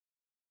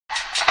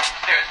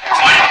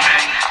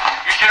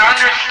gotta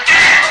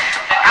understand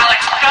that Alex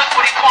does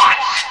what he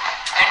wants.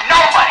 And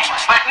nobody,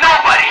 but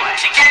nobody,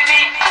 you get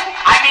me?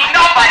 I mean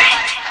nobody,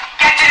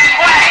 gets in his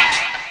way.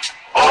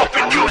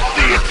 Open, you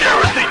see if there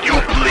is a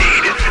you.